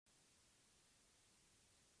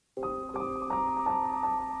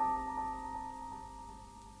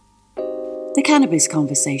The Cannabis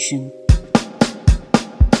Conversation.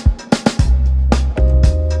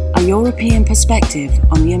 A European perspective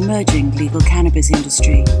on the emerging legal cannabis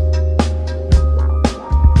industry.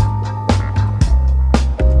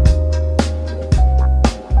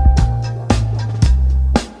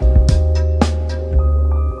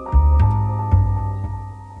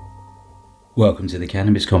 Welcome to the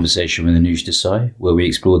Cannabis Conversation with Anush Desai, where we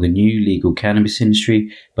explore the new legal cannabis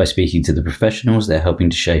industry by speaking to the professionals that are helping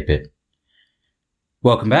to shape it.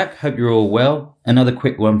 Welcome back. Hope you're all well. Another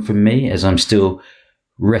quick one from me as I'm still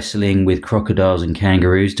wrestling with crocodiles and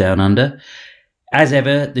kangaroos down under. As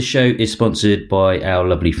ever, the show is sponsored by our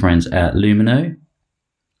lovely friends at Lumino.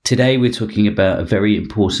 Today we're talking about a very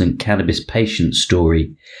important cannabis patient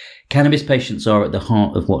story. Cannabis patients are at the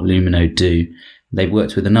heart of what Lumino do. They've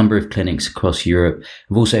worked with a number of clinics across Europe.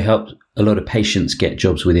 Have also helped a lot of patients get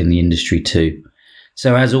jobs within the industry too.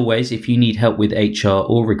 So as always, if you need help with HR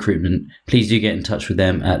or recruitment, please do get in touch with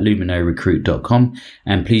them at luminorecruit.com,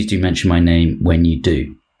 and please do mention my name when you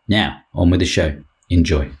do. Now, on with the show.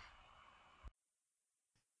 Enjoy.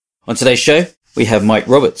 On today's show, we have Mike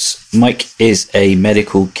Roberts. Mike is a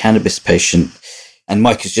medical cannabis patient, and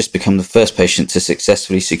Mike has just become the first patient to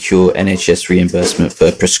successfully secure NHS reimbursement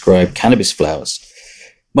for prescribed cannabis flowers.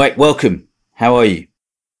 Mike, welcome. How are you?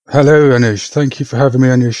 Hello, Anush. Thank you for having me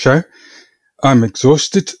on your show. I'm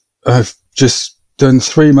exhausted. I've just done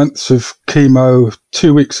 3 months of chemo.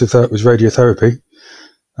 2 weeks of that was radiotherapy,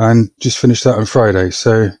 and just finished that on Friday,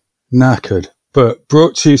 so knackered. But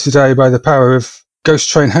brought to you today by the power of Ghost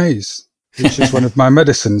Train Haze, which is one of my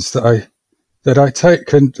medicines that I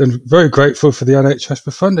take, and very grateful for the NHS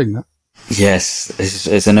for funding that. Yes,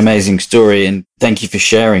 it's an amazing story, and thank you for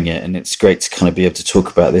sharing it. And it's great to kind of be able to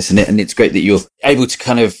talk about this, and it's great that you're able to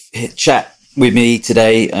kind of chat with me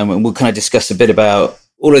today, and we'll kind of discuss a bit about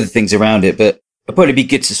all of the things around it. But it'll probably be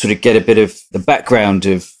good to sort of get a bit of the background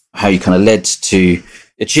of how you kind of led to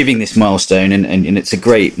achieving this milestone, and it's a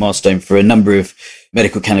great milestone for a number of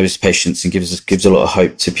medical cannabis patients, and gives a lot of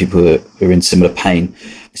hope to people who are in similar pain.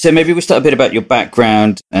 So maybe we'll start a bit about your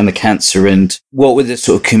background and the cancer, and what were the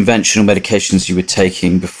sort of conventional medications you were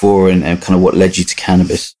taking before, and kind of what led you to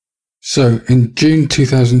cannabis. So in June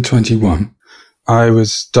 2021, I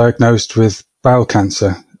was diagnosed with bowel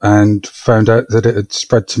cancer and found out that it had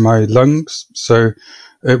spread to my lungs. So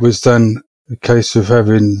it was then a case of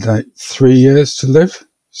having like 3 years to live.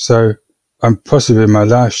 So I'm possibly in my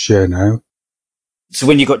last year now. So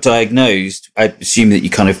when you got diagnosed, I assume that you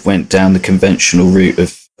kind of went down the conventional route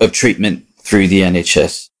of treatment through the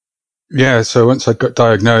NHS. Yeah, so once I got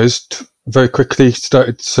diagnosed, very quickly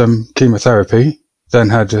started some chemotherapy, then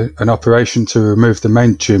had an operation to remove the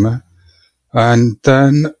main tumour, and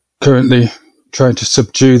then currently trying to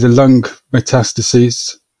subdue the lung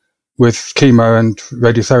metastases with chemo and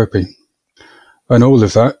radiotherapy. And all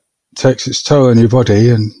of that takes its toll on your body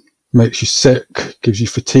and makes you sick, gives you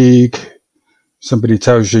fatigue. Somebody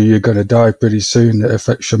tells you you're going to die pretty soon, it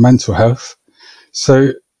affects your mental health.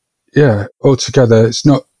 So, yeah, altogether, it's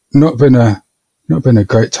not been a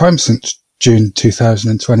great time since June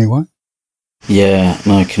 2021. Yeah,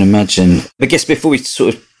 no, I can imagine. I guess before we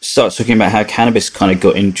sort of start talking about how cannabis kind of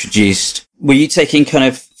got introduced, were you taking kind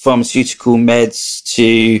of pharmaceutical meds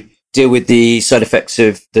to deal with the side effects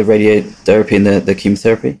of the radiotherapy and the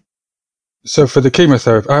chemotherapy? So for the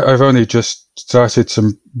chemotherapy, I've only just started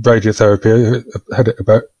some radiotherapy. I had it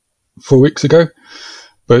about 4 weeks ago.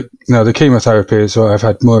 But no, the chemotherapy is what I've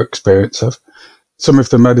had more experience of. Some of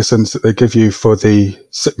the medicines that they give you for the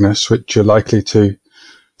sickness, which you're likely to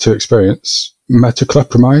experience,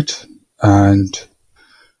 metoclopramide, and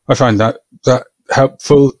I find that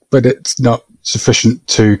helpful, but it's not sufficient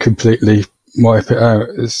to completely wipe it out.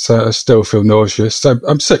 I still feel nauseous.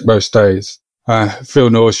 I'm sick most days. I feel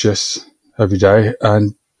nauseous every day,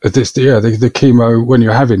 and the chemo, when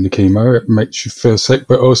you're having the chemo, it makes you feel sick,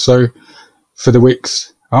 but also for the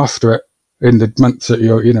weeks after it, in the months that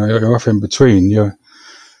you're off in between, you're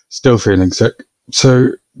still feeling sick.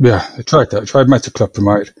 So yeah, I tried that. I tried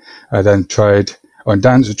metoclopramide. I then tried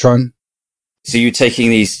ondansetron. So you're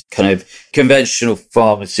taking these kind of conventional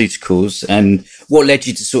pharmaceuticals, and what led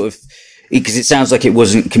you to sort of, because it sounds like it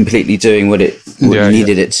wasn't completely doing what you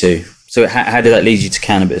needed it to. So how did that lead you to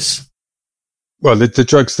cannabis? Well, the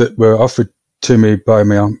drugs that were offered to me by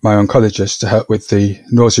my oncologist to help with the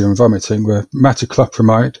nausea and vomiting were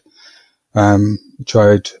metoclopramide,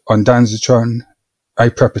 tried ondansetron,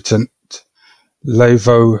 aprepitant,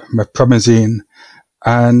 levomepramazine,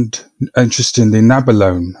 and interestingly,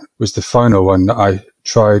 nabilone was the final one that I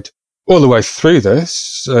tried. All the way through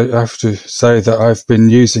this, I have to say that I've been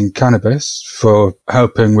using cannabis for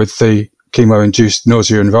helping with the chemo-induced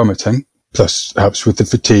nausea and vomiting. plus helps with the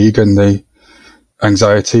fatigue and the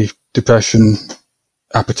anxiety, depression,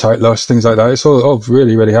 appetite loss, things like that. It's all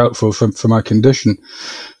really, really helpful for my condition.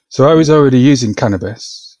 So I was already using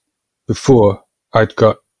cannabis before I'd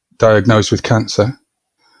got diagnosed with cancer.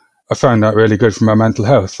 I found that really good for my mental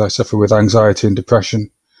health. I suffer with anxiety and depression,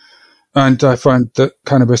 and I find that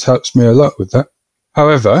cannabis helps me a lot with that.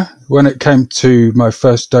 However, when it came to my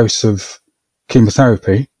first dose of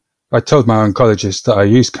chemotherapy, I told my oncologist that I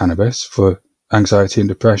use cannabis for anxiety and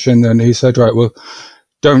depression, and he said, right, well,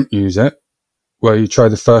 don't use it. Well, you try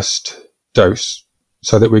the first dose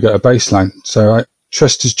so that we get a baseline. So I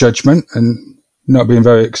trust his judgment, and not being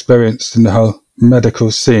very experienced in the whole medical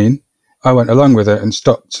scene, I went along with it and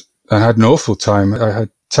stopped and had an awful time. I had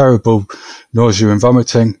terrible nausea and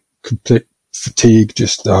vomiting, complete fatigue,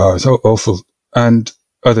 it was awful. And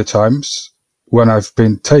other times when I've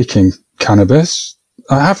been taking cannabis,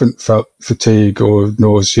 I haven't felt fatigue or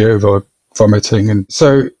nausea or vomiting. And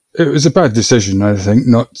so it was a bad decision, I think,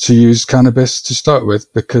 not to use cannabis to start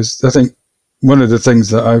with, because I think one of the things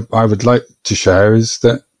that I would like to share is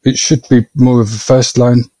that it should be more of a first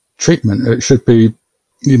line treatment. It should be,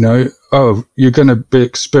 you're going to be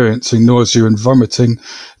experiencing nausea and vomiting.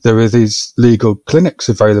 There are these legal clinics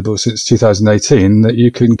available since 2018 that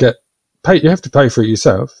you can get paid. You have to pay for it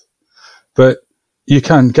yourself, but you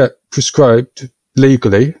can get prescribed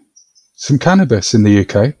legally some cannabis in the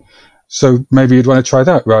UK. So maybe you'd want to try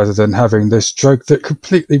that rather than having this drug that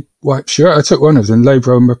completely wipes you out. I took one of them,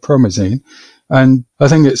 labromazine, and I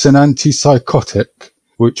think it's an antipsychotic,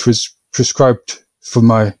 which was prescribed for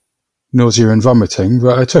my nausea and vomiting,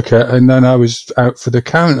 but I took it and then I was out for the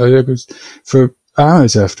count. It was for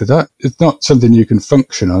hours after that. It's not something you can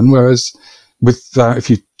function on, whereas with that, if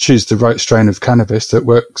you choose the right strain of cannabis that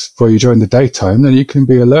works for you during the daytime, then you can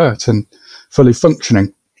be alert and fully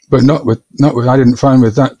functioning. But not with, I didn't find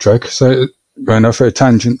with that drug. So going off at a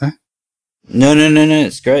tangent there. No,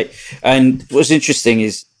 it's great. And what's interesting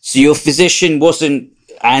is, so your physician wasn't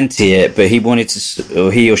anti it, but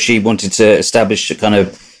he or she wanted to establish a kind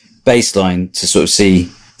of baseline to sort of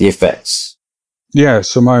see the effects. Yeah,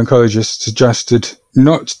 so my oncologist suggested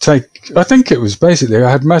not to take, I think it was basically,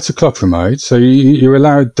 I had metoclopramide, so you're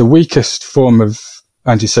allowed the weakest form of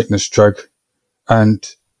anti-sickness drug, and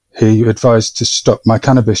he advised to stop my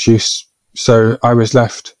cannabis use. So I was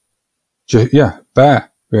left,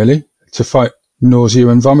 bare, really, to fight nausea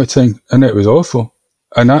and vomiting, and it was awful.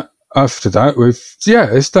 And after that,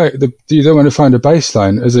 it's like you don't want to find a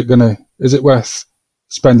baseline. Is it worth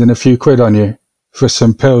spending a few quid on you for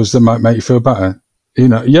some pills that might make you feel better?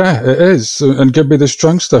 Yeah, it is. And give me the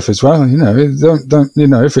strong stuff as well. Don't,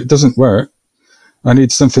 if it doesn't work, I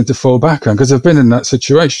need something to fall back on, because I've been in that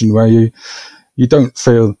situation where you don't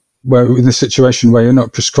feel, in a situation where you're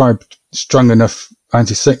not prescribed strong enough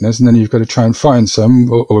anti-sickness, and then you've got to try and find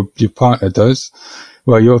some, or your partner does,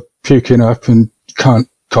 where you're puking up and can't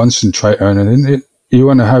concentrate or anything. You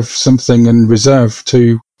want to have something in reserve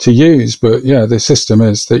to use. But yeah, the system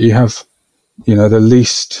is that you have, the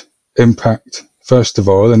least impact first of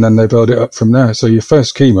all, and then they build it up from there. So your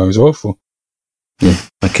first chemo is awful. Yeah,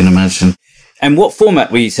 I can imagine. And what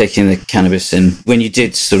format were you taking the cannabis in when you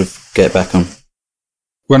did sort of get back on?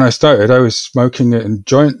 When I started, I was smoking it in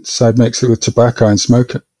joints. I'd mix it with tobacco and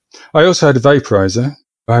smoke it. I also had a vaporizer.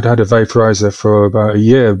 I'd had a vaporizer for about a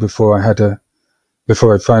year before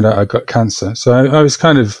I found out I got cancer. So I was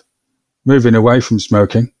kind of moving away from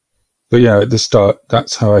smoking. But yeah, at the start,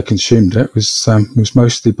 that's how I consumed it. It was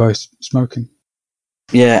mostly by smoking.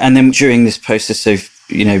 Yeah, and then during this process of,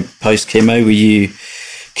 post chemo, were you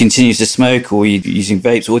continue to smoke, or were you using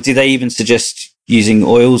vapes, or did they even suggest using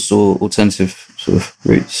oils or alternative sort of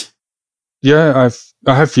routes? Yeah,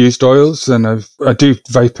 I have used oils, and I do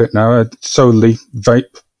vape it now. I solely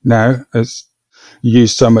vape now, as you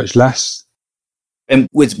use so much less. And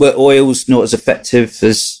were oils not as effective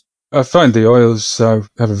as? I find the oils have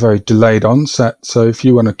a very delayed onset. So if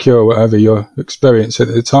you want to cure whatever you're experiencing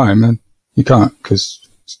at the time, then you can't, because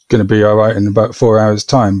it's going to be all right in about 4 hours'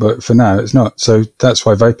 time. But for now, it's not. So that's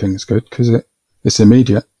why vaping is good, because it's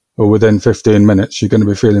immediate. Or within 15 minutes, you're going to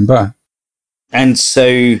be feeling better. And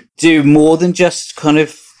so do more than just kind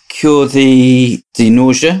of cure the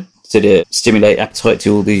nausea? Did it stimulate appetite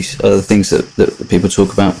to all these other things that people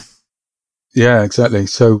talk about? Yeah, exactly.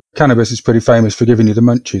 So cannabis is pretty famous for giving you the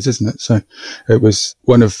munchies, isn't it? So it was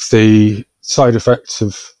one of the side effects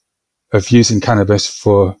of using cannabis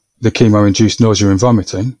for the chemo-induced nausea and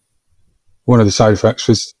vomiting. One of the side effects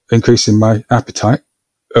was increasing my appetite.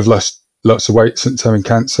 I've lost lots of weight since having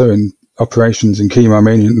cancer, and operations and chemo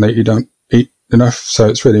mean that you don't eat enough. So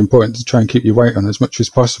it's really important to try and keep your weight on as much as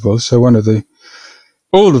possible. So one of the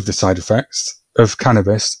all of the side effects of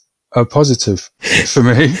cannabis are positive for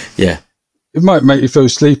me. Yeah. It might make you feel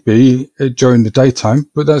sleepy during the daytime,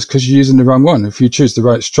 but that's because you're using the wrong one. If you choose the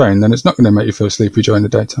right strain, then it's not going to make you feel sleepy during the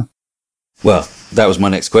daytime. Well, that was my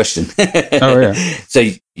next question. Oh, yeah. So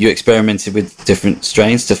you experimented with different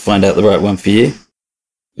strains to find out the right one for you?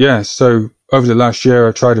 Yeah. So over the last year,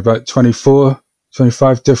 I tried about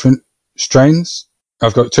 25 different strains.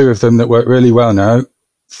 I've got 2 of them that work really well now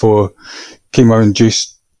for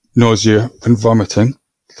chemo-induced nausea and vomiting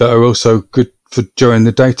that are also good for during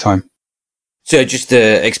the daytime. So just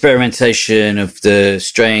the experimentation of the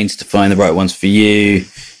strains to find the right ones for you. You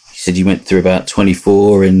said you went through about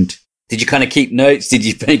 24, and did you kind of keep notes? Did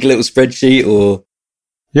you make a little spreadsheet or?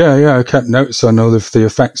 Yeah, I kept notes on all of the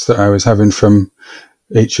effects that I was having from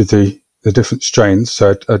each of the different strains.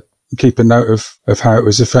 So I'd keep a note of how it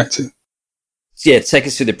was affecting. Yeah, take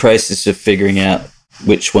us through the process of figuring out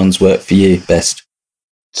which ones work for you best.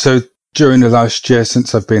 So during the last year,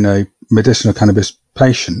 since I've been a medicinal cannabis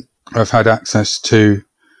patient, I've had access to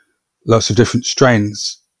lots of different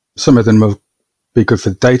strains. Some of them will be good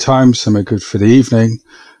for the daytime, some are good for the evening.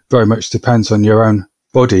 Very much depends on your own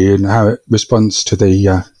body and how it responds to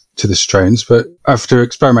the strains. But after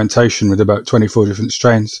experimentation with about 24 different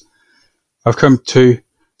strains, I've come to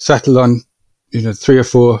settle on 3 or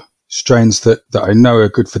 4 strains that I know are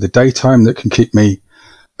good for the daytime, that can keep me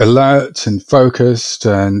alert and focused,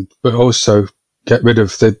 but also get rid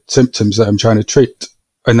of the symptoms that I'm trying to treat.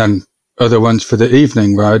 And then other ones for the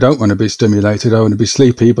evening where I don't want to be stimulated. I want to be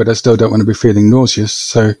sleepy, but I still don't want to be feeling nauseous.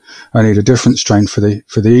 So I need a different strain for the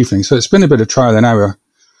evening. So it's been a bit of trial and error,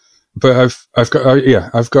 but I've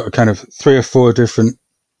got kind of 3 or 4 different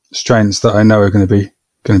strains that I know are going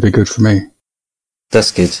to be good for me.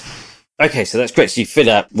 That's good. Okay, so that's great. So you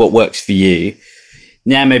figured out what works for you.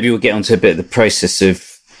 Now maybe we'll get onto a bit of the process of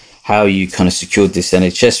how you kind of secured this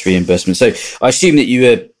NHS reimbursement. So I assume that you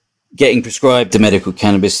were getting prescribed the medical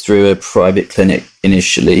cannabis through a private clinic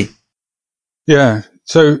initially. Yeah.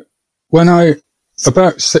 So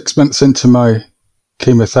about 6 months into my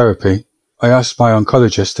chemotherapy, I asked my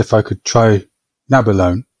oncologist if I could try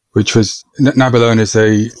nabilone, nabilone is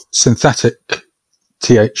a synthetic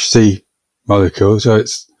THC molecule. So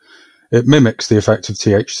it mimics the effect of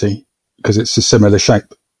THC because it's a similar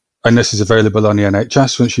shape. And this is available on the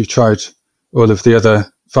NHS. Once you've tried all of the other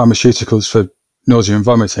pharmaceuticals for nausea and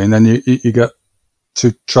vomiting, then you get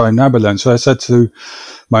to try nabilone. So I said to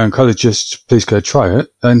my oncologist, please go try it.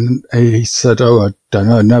 And he said, I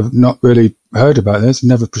don't know, not really heard about this,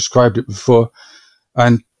 never prescribed it before.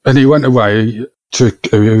 And he went away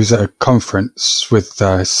he was at a conference with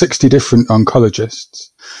 60 different oncologists.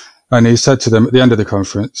 And he said to them at the end of the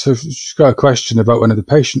conference, so if you've got a question about one of the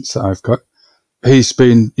patients that I've got, he's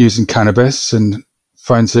been using cannabis and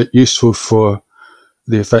finds it useful for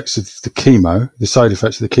the effects of the chemo, the side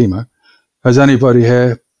effects of the chemo. Has anybody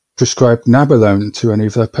here prescribed nabilone to any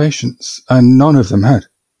of their patients? And none of them had.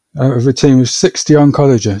 Out of a team of 60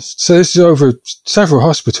 oncologists. So this is over several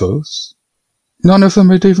hospitals. None of them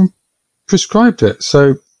had even prescribed it.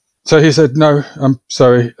 So he said, no, I'm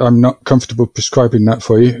sorry, I'm not comfortable prescribing that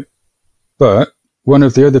for you. But one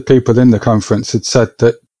of the other people in the conference had said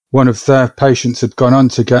that one of their patients had gone on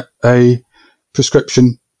to get a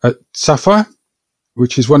prescription at Sapphire,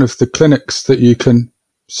 which is one of the clinics that you can.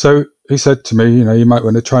 So he said to me, you might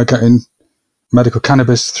want to try getting medical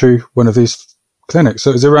cannabis through one of these clinics. So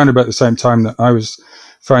it was around about the same time that I was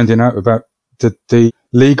finding out about the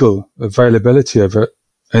legal availability of it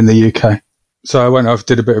in the UK. So I went off,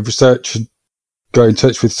 did a bit of research, and got in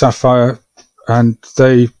touch with Sapphire, and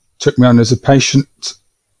they took me on as a patient.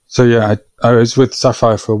 So yeah, I was with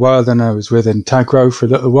Sapphire for a while, then I was with Integro for a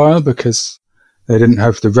little while because they didn't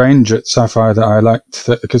have the range at Sapphire that I liked,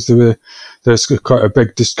 because there's quite a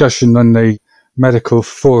big discussion on the medical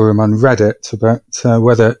forum on Reddit about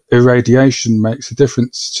whether irradiation makes a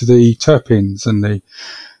difference to the terpenes, and the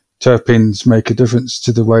terpenes make a difference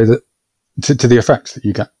to the way that, to the effects that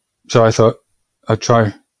you get. So I thought I'd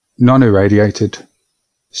try non-irradiated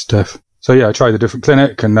stuff. So yeah, I tried a different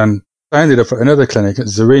clinic, and then I ended up at another clinic at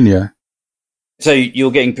Zerenia. So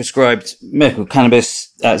you're getting prescribed medical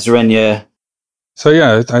cannabis at Zerenia. So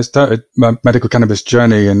yeah, I started my medical cannabis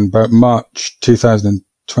journey in about March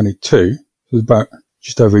 2022. It was about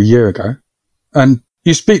just over a year ago. And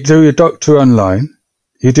you speak to your doctor online.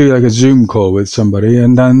 You do like a Zoom call with somebody,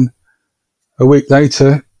 and then a week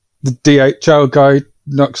later, the DHL guy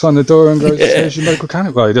knocks on the door and goes, here's your medical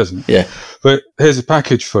cannabis. Well, he doesn't. Yeah. But here's a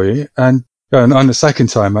package for you. And on the second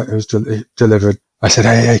time it was delivered, I said,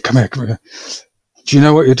 hey, come here. Do you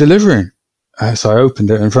know what you're delivering? So I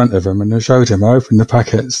opened it in front of him and I showed him. I opened the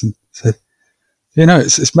packets and said,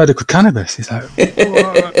 it's medical cannabis. He's like,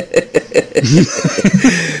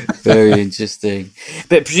 very interesting.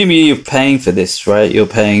 But presumably you're paying for this, right? You're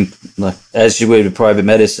paying like as you would with private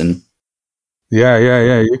medicine. Yeah.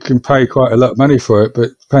 You can pay quite a lot of money for it, but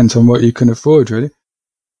it depends on what you can afford, really.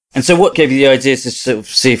 And so what gave you the idea to sort of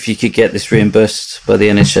see if you could get this reimbursed by the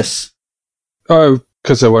NHS? Oh,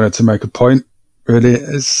 because I wanted to make a point, really.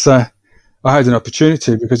 It's I had an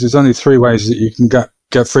opportunity because there's only 3 ways that you can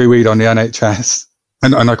get free weed on the NHS.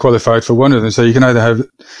 And I qualified for one of them. So you can either have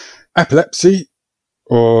epilepsy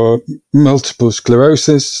or multiple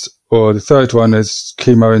sclerosis, or the third one is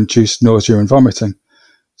chemo-induced nausea and vomiting.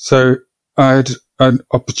 So I had an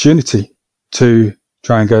opportunity to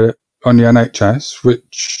try and get it on the NHS,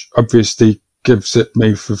 which obviously gives it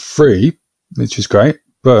me for free, which is great.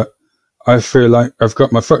 But I feel like I've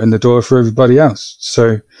got my foot in the door for everybody else.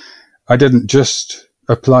 So I didn't just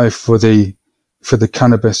apply for the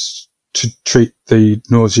cannabis to treat the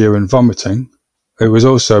nausea and vomiting. It was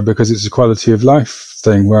also because it's a quality of life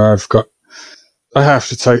thing where I have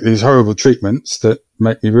to take these horrible treatments that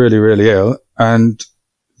make me really, really ill, and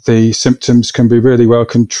the symptoms can be really well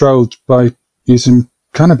controlled by using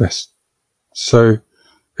cannabis. So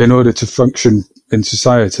in order to function in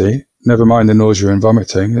society, never mind the nausea and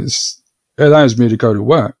vomiting, it allows me to go to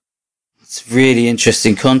work. It's really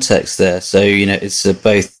interesting context there. So, it's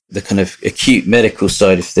both the kind of acute medical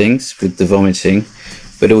side of things with the vomiting,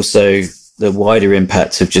 but also the wider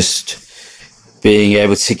impact of just being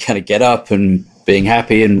able to kind of get up and being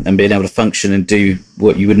happy and being able to function and do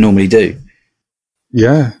what you would normally do.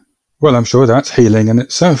 Yeah. Well, I'm sure that's healing in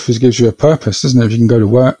itself. It gives you a purpose, doesn't it? If you can go to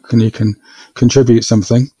work and you can contribute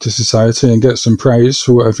something to society and get some praise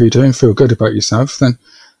for whatever you do and feel good about yourself, then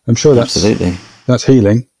I'm sure that's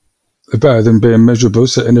healing. Better than being miserable,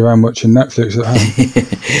 sitting around watching Netflix at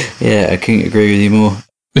home. Yeah, I couldn't agree with you more.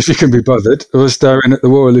 If you can be bothered, or staring at the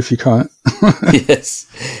wall if you can't. Yes.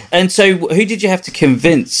 And so who did you have to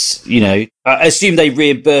convince, I assume they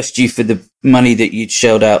reimbursed you for the money that you'd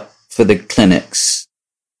shelled out for the clinics?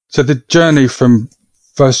 So the journey from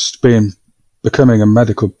first becoming a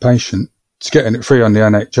medical patient to getting it free on the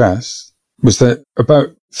NHS was that about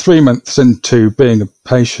 3 months into being a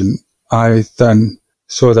patient, I then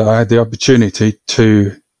saw that I had the opportunity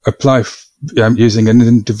to apply using an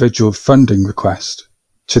individual funding request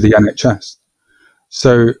to the NHS.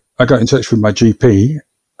 So I got in touch with my GP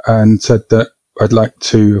and said that I'd like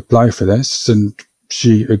to apply for this, and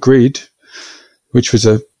she agreed, which was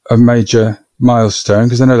a major milestone,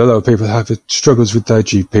 because I know a lot of people have struggles with their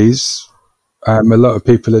GPs. A lot of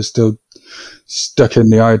people are still stuck in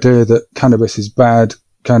the idea that cannabis is bad,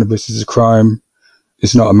 cannabis is a crime,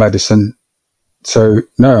 it's not a medicine. So,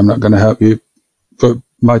 no, I'm not going to help you. But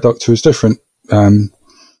my doctor was different.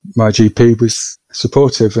 My GP was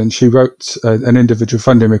supportive, and she wrote an individual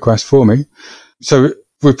funding request for me. So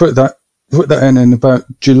we put that in about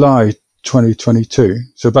July 2022.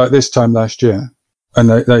 So about this time last year. And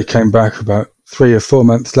they came back about 3 or 4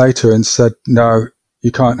 months later and said, no,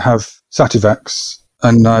 you can't have Sativex.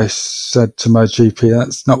 And I said to my GP,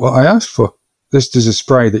 that's not what I asked for. This is a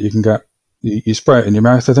spray that you can get. You spray it in your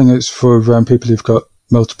mouth. I think it's for people who've got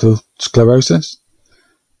multiple sclerosis.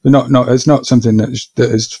 But it's not something that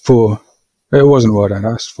is for, it wasn't what I'd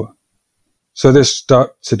asked for. So this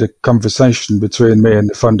started a conversation between me and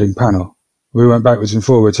the funding panel. We went backwards and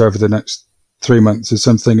forwards over the next 3 months or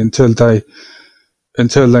something until they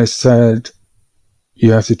said,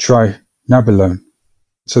 you have to try Nabilone.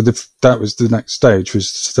 So that was the next stage,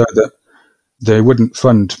 was so that they wouldn't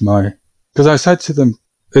fund because I said to them,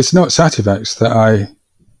 it's not Sativex that I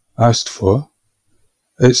asked for.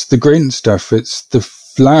 It's the green stuff. It's the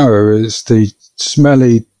flower. It's the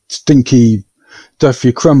smelly, stinky stuff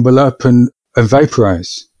you crumble up and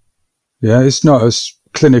vaporize. Yeah, it's not a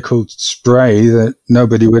clinical spray that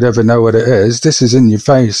nobody would ever know what it is. This is in your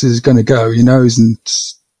face. This is going to go your nose and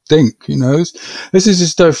stink, This is the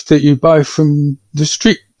stuff that you buy from the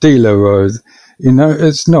street dealer, or,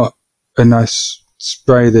 it's not a nice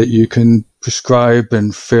spray that you can prescribe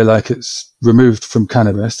and feel like it's removed from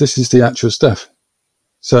cannabis. This is the actual stuff.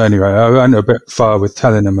 So anyway, I went a bit far with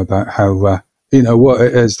telling them about how, what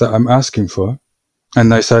it is that I'm asking for.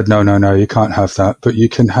 And they said, no, you can't have that, but you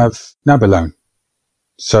can have Nabilone.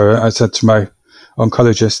 So I said to my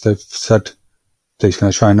oncologist, they've said, please can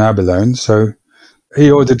I try Nabilone? So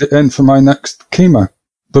he ordered it in for my next chemo.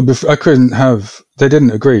 But I couldn't have, they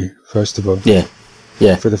didn't agree, first of all. Yeah.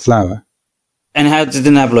 For the flower. And how did the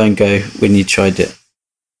Nabilone go when you tried it?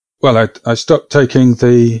 Well, I stopped taking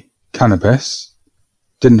the cannabis,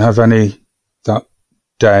 didn't have any that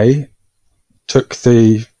day, took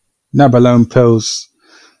the Nabilone pills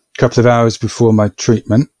a couple of hours before my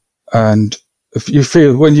treatment. And if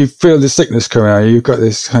when you feel the sickness coming out, you've got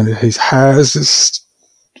this kind of, his hairs,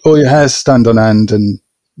 all your hairs stand on end, and,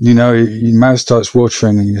 you know, your mouth starts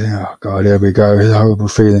watering, and you think, oh God, here we go. It's a horrible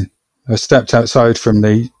feeling. I stepped outside from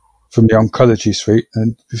the oncology suite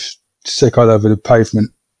and was sick all over the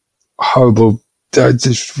pavement. Horrible. I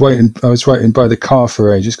was waiting by the car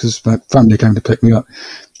for ages because my family came to pick me up.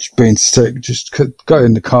 Just being sick, just got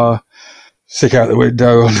in the car, sick out the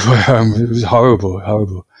window on the way home. It was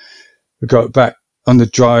horrible. We got back on the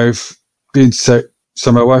drive, being sick.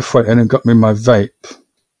 So my wife went in and got me my vape,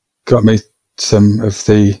 got me some of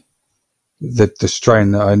the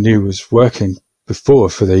strain that I knew was working before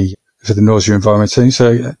for the nausea and vomiting.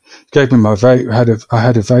 So gave me my vape. I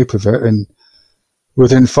had a vape of it, and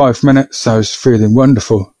within 5 minutes I was feeling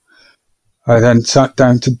wonderful. I then sat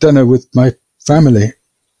down to dinner with my family,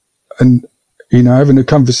 and, you know, having a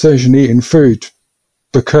conversation, eating food,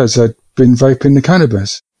 because I'd been vaping the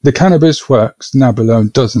cannabis. The cannabis works, nab alone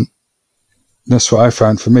doesn't. That's what I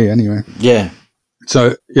found for me anyway. Yeah.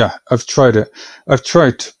 So yeah, I've tried it. I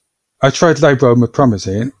tried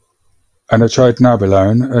levomepromazine and I tried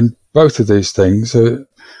nabilone, and both of these things are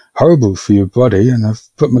horrible for your body, and I've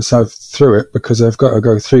put myself through it because I've got to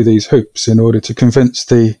go through these hoops in order to convince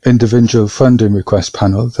the individual funding request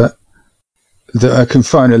panel that I can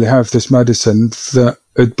finally have this medicine that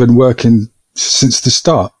had been working since the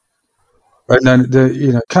start. And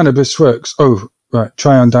then cannabis works. Oh, right,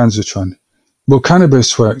 try ondansetron. Well,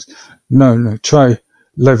 cannabis works. No, try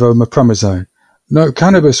levomepromazine. No,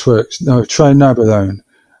 cannabis works. No, try nabilone.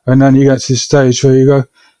 And then you get to the stage where you go,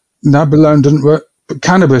 nabilone doesn't work, but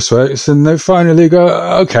cannabis works, and they finally go,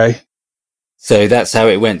 okay. So that's how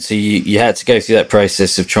it went. So you had to go through that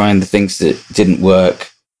process of trying the things that didn't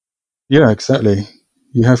work. Yeah, exactly.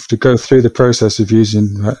 You have to go through the process of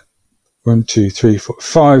using 1, 2, 3, 4,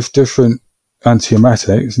 5 different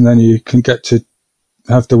antiemetics, and then you can get to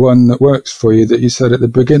have the one that works for you that you said at the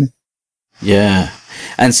beginning. Yeah.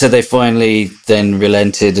 And so they finally then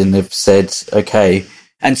relented and have said, okay.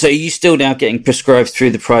 And so are you still now getting prescribed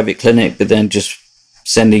through the private clinic, but then just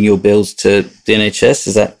sending your bills to the NHS?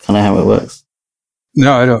 Is that kind of how it works?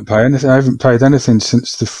 No, I don't pay anything. I haven't paid anything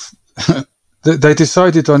since they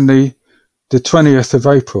decided on the 20th of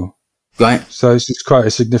April. Right. So it's quite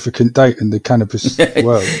a significant date in the cannabis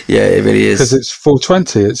world. Yeah, it really is. Because it's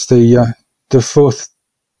 420. It's the fourth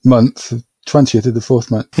month, 20th of the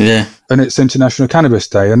fourth month. Yeah. And it's International Cannabis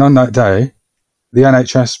Day. And on that day, the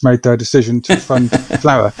NHS made their decision to fund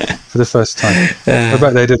flower for the first time. I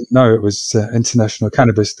bet they didn't know it was International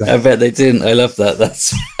Cannabis Day. I bet they didn't. I love that.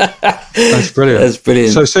 That's brilliant. That's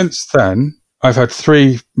brilliant. So since then, I've had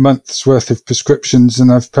 3 months worth of prescriptions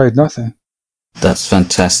and I've paid nothing. That's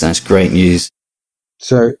fantastic. That's great news.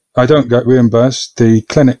 So I don't get reimbursed. The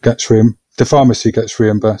clinic gets the pharmacy gets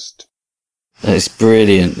reimbursed. That's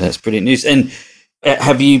brilliant. That's brilliant news. And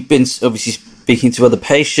have you been obviously speaking to other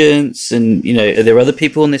patients, and, you know, are there other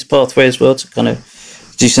people on this pathway as well to kind of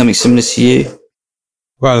do something similar to you?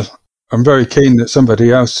 Well, I'm very keen that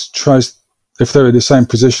somebody else tries, if they're in the same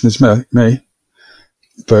position as me,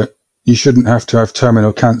 but you shouldn't have to have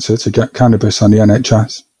terminal cancer to get cannabis on the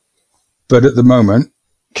NHS. But at the moment,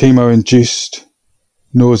 chemo-induced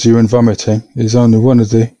nausea and vomiting is only one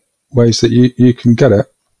of the ways that you can get it.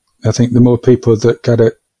 I think the more people that get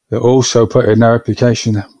it, that also put in their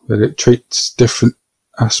application that it treats different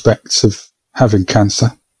aspects of having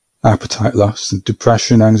cancer, appetite loss and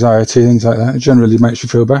depression, anxiety, things like that. It generally makes you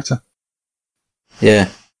feel better. Yeah.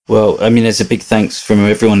 Well, I mean, there's a big thanks from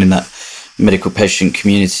everyone in that medical patient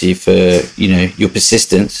community for, you know, your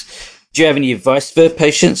persistence. Do you have any advice for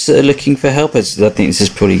patients that are looking for help? I think this is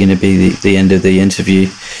probably going to be the end of the interview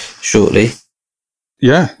shortly.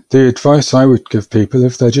 Yeah, the advice I would give people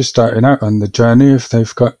if they're just starting out on the journey, if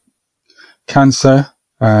they've got cancer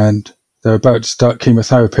and they're about to start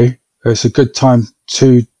chemotherapy, it's a good time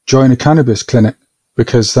to join a cannabis clinic,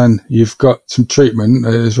 because then you've got some treatment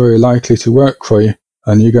that is very likely to work for you,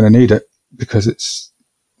 and you're going to need it because it's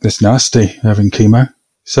nasty having chemo.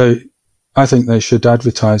 So I think they should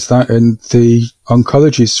advertise that in the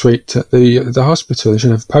oncology suite at the hospital. They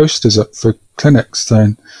should have posters up for clinics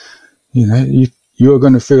saying, you know, you're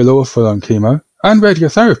going to feel awful on chemo and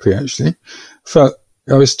radiotherapy. Actually,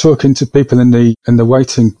 I was talking to people in the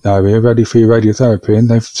waiting area ready for your radiotherapy, and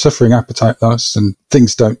they're suffering appetite loss and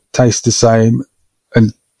things don't taste the same,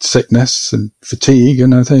 and sickness and fatigue.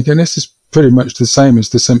 And I'm thinking, this is pretty much the same as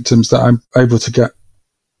the symptoms that I'm able to get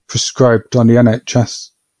prescribed on the NHS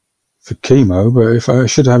for chemo, but if I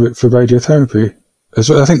should have it for radiotherapy as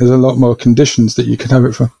well. I think there's a lot more conditions that you can have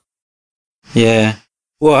it for. Yeah.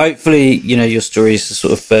 Well, hopefully, your story is the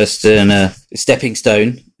sort of first and a stepping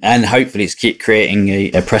stone, and hopefully it's keep creating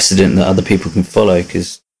a precedent that other people can follow,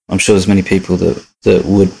 because I'm sure there's many people that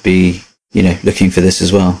would be, looking for this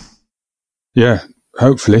as well. Yeah,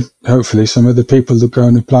 hopefully some of the people will go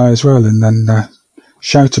and apply as well, and then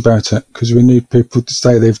shout about it, because we need people to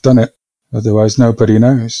say they've done it. Otherwise, nobody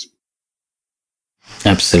knows.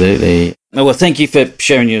 Absolutely. Well, thank you for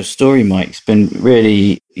sharing your story, Mike. It's been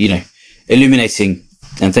really, illuminating.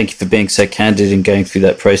 And thank you for being so candid and going through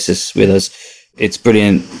that process with us. It's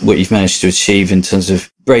brilliant what you've managed to achieve in terms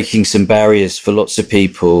of breaking some barriers for lots of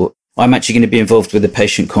people. I'm actually going to be involved with a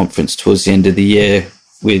patient conference towards the end of the year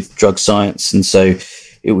with drug science. And so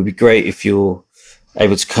it would be great if you're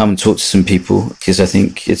able to come and talk to some people, because I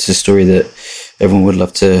think it's a story that everyone would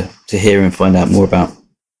love to hear and find out more about.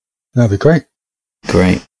 That'd be great.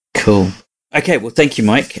 Great. Cool. Okay. Well, thank you,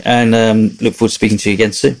 Mike. And look forward to speaking to you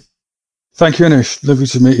again soon. Thank you, Anish. Lovely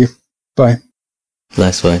to meet you. Bye.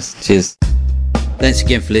 Likewise. Cheers. Thanks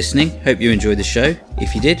again for listening. Hope you enjoyed the show.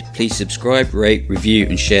 If you did, please subscribe, rate, review,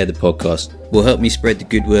 and share the podcast. It will help me spread the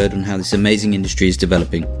good word on how this amazing industry is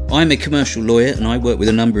developing. I'm a commercial lawyer and I work with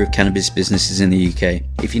a number of cannabis businesses in the UK.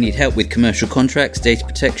 If you need help with commercial contracts, data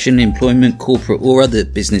protection, employment, corporate, or other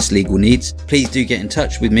business legal needs, please do get in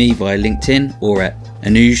touch with me via LinkedIn or at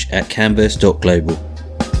anuj@canvas.global.